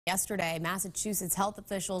Yesterday, Massachusetts health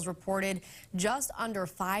officials reported just under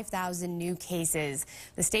 5,000 new cases.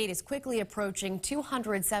 The state is quickly approaching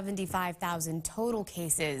 275,000 total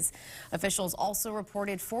cases. Officials also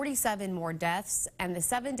reported 47 more deaths, and the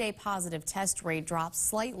 7-day positive test rate dropped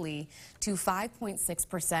slightly to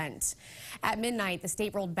 5.6%. At midnight, the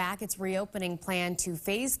state rolled back its reopening plan to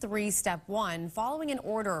Phase 3, Step 1, following an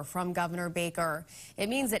order from Governor Baker. It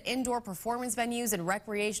means that indoor performance venues and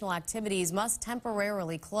recreational activities must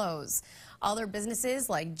temporarily close. Other businesses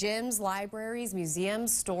like gyms, libraries,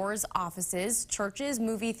 museums, stores, offices, churches,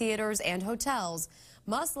 movie theaters, and hotels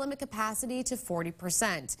must limit capacity to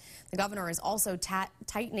 40%. The governor is also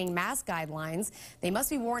tightening mask guidelines. They must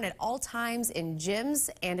be worn at all times in gyms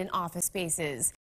and in office spaces.